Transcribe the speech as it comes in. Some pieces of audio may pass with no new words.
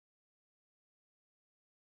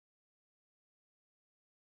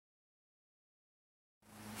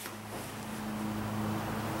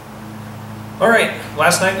Alright,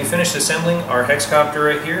 last night we finished assembling our Hexcopter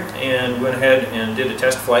right here and went ahead and did a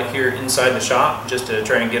test flight here inside the shop just to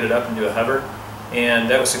try and get it up into a hover, and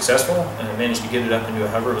that was successful. I managed to get it up into a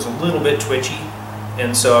hover. It was a little bit twitchy,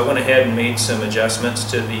 and so I went ahead and made some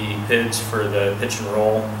adjustments to the PIDs for the pitch and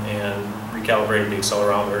roll and recalibrated the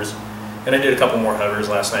accelerometers, and I did a couple more hovers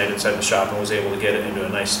last night inside the shop and was able to get it into a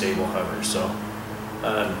nice stable hover. So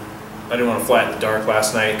I didn't want to fly it in the dark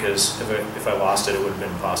last night because if I lost it, it would have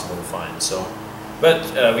been impossible to find.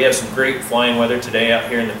 But we have some great flying weather today out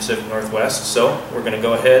here in the Pacific Northwest, so we're going to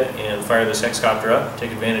go ahead and fire this Hexcopter up,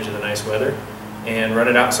 take advantage of the nice weather, and run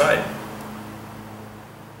it outside.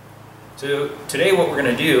 So today what we're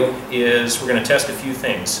going to do is we're going to test a few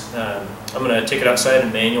things. I'm going to take it outside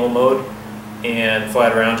in manual mode and fly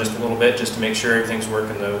it around just a little bit just to make sure everything's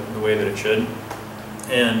working the way that it should.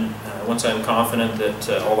 And once I'm confident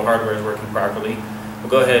that all the hardware is working properly, we'll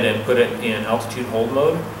go ahead and put it in altitude hold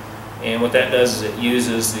mode. And what that does is it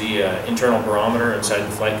uses the internal barometer inside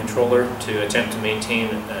the flight controller to attempt to maintain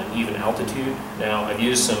an even altitude. Now, I've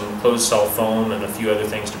used some closed cell foam and a few other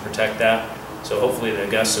things to protect that, so hopefully the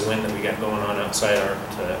gusts of wind that we got going on outside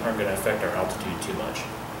aren't going to affect our altitude too much.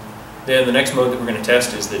 Then the next mode that we're going to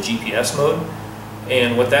test is the GPS mode.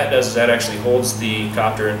 And what that does is that actually holds the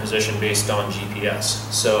copter in position based on GPS.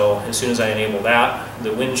 So as soon as I enable that,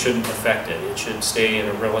 the wind shouldn't affect it. It should stay in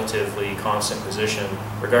a relatively constant position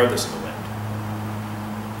regardless of the wind.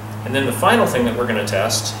 And then the final thing that we're going to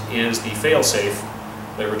test is the fail-safe,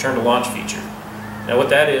 the return to launch feature. Now what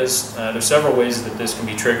that is, there's several ways that this can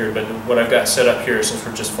be triggered, but what I've got set up here, since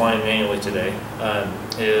we're just flying manually today,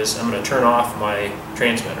 is I'm going to turn off my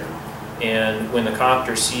transmitter. And when the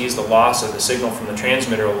copter sees the loss of the signal from the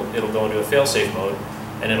transmitter, it'll go into a fail-safe mode,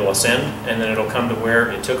 and it'll ascend, and then it'll come to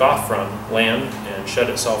where it took off from, land, and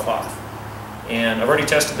shut itself off. And I've already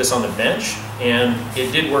tested this on the bench, and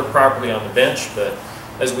it did work properly on the bench, but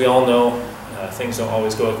as we all know, things don't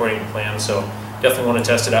always go according to plan, so definitely want to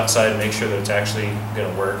test it outside and make sure that it's actually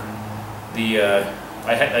going to work.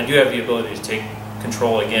 I do have the ability to take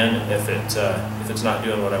control again if it's not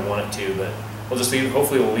doing what I want it to, but we'll just leave.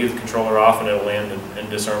 Hopefully we'll leave the controller off and it'll land and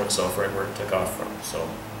disarm itself right where it took off from.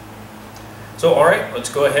 So all right, let's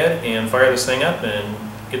go ahead and fire this thing up and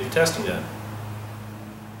get the testing done.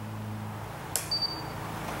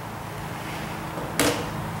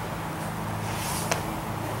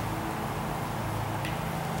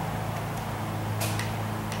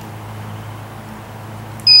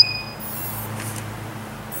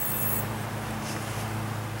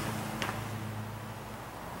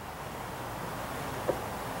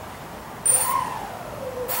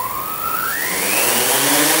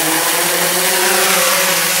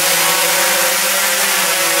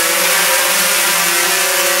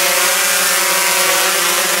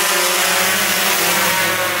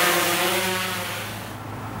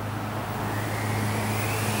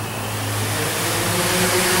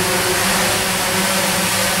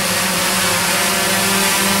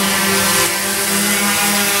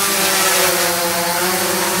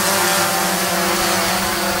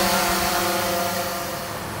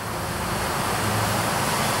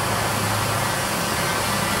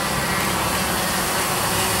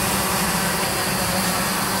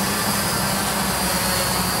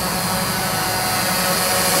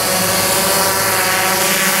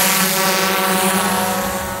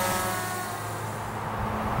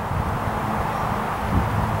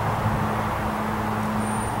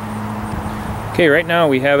 Okay, right now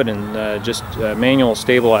we have it in just manual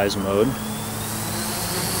stabilize mode.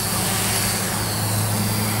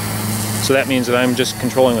 So that means that I'm just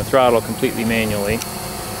controlling the throttle completely manually.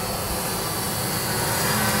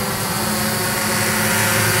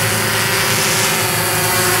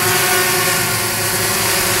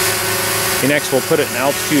 Okay, next we'll put it in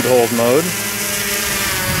altitude hold mode.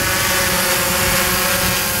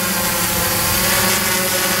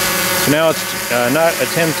 So now it's not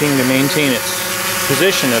attempting to maintain its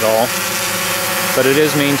position at all, but it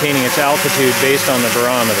is maintaining its altitude based on the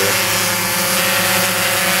barometer.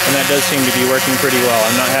 And that does seem to be working pretty well.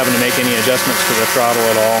 I'm not having to make any adjustments to the throttle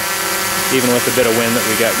at all, even with the bit of wind that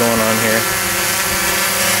we got going on here.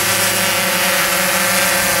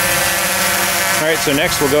 Alright, so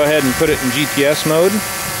next we'll go ahead and put it in GPS mode.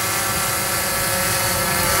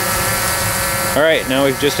 Alright, now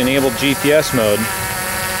we've just enabled GPS mode.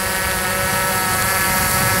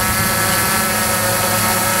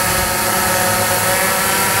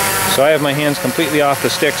 So I have my hands completely off the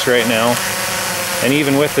sticks right now, and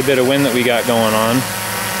even with the bit of wind that we got going on,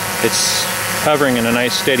 it's hovering in a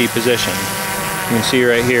nice steady position. You can see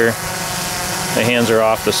right here, my hands are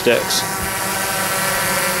off the sticks.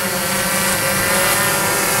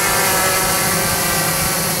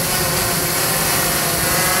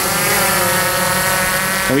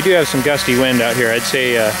 And we do have some gusty wind out here. I'd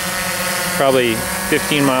say probably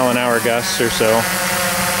 15-mile-an-hour gusts or so.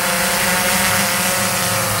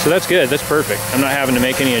 So that's good, that's perfect. I'm not having to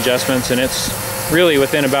make any adjustments, and it's really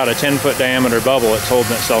within about a 10-foot diameter bubble. It's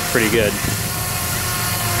holding itself pretty good.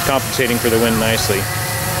 It's compensating for the wind nicely.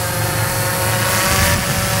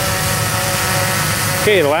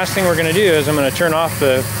 Okay, the last thing we're going to do is I'm going to turn off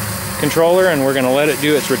the controller and we're going to let it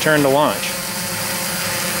do its return to launch.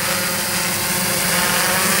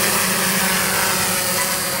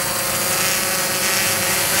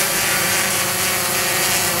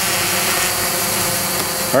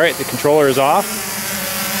 Alright, the controller is off.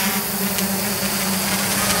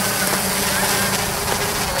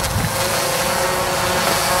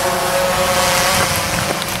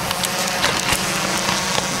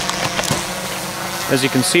 As you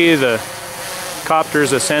can see, the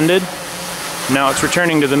copter's ascended. Now it's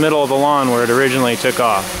returning to the middle of the lawn where it originally took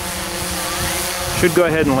off. Should go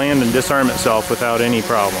ahead and land and disarm itself without any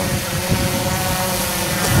problem.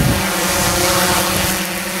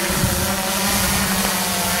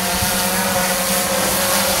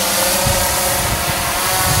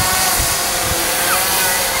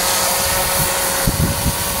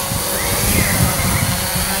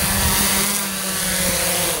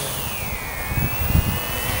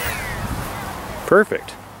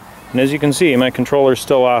 Perfect. And as you can see, my controller's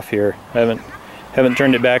still off here. I haven't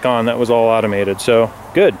turned it back on. That was all automated. So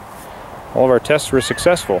good. All of our tests were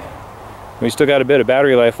successful. We still got a bit of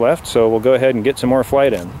battery life left, so we'll go ahead and get some more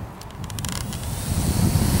flight in.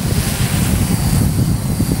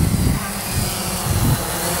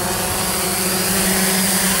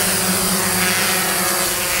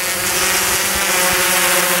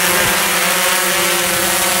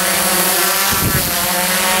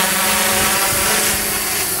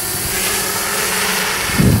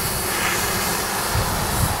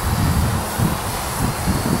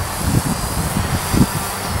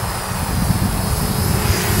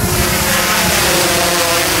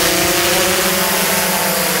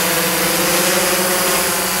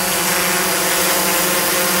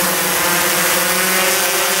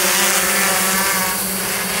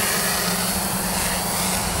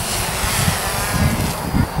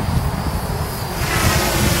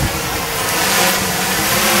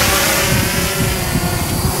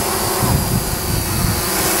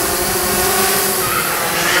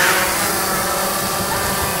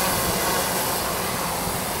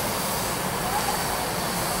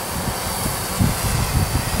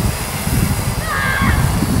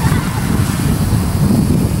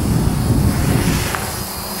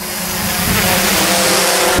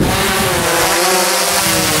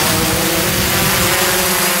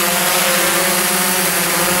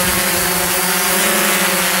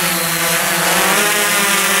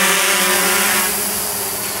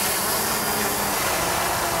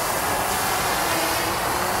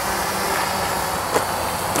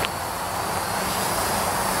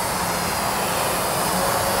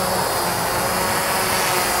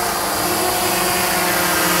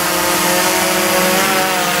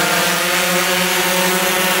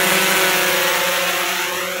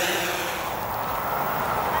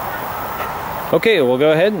 Okay, we'll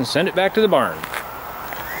go ahead and send it back to the barn.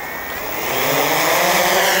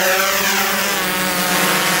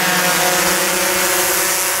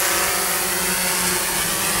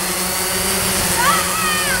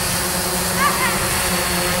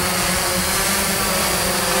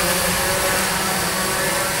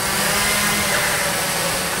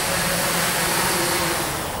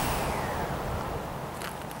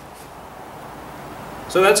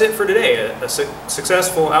 So that's it for today, a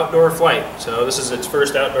successful outdoor flight. So this is its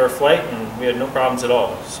first outdoor flight and we had no problems at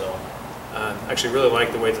all. So actually really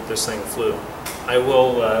like the way that this thing flew. I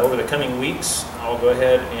will, over the coming weeks, I'll go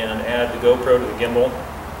ahead and add the GoPro to the gimbal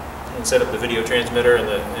and set up the video transmitter and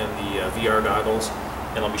the VR goggles,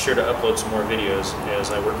 and I'll be sure to upload some more videos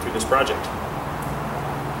as I work through this project.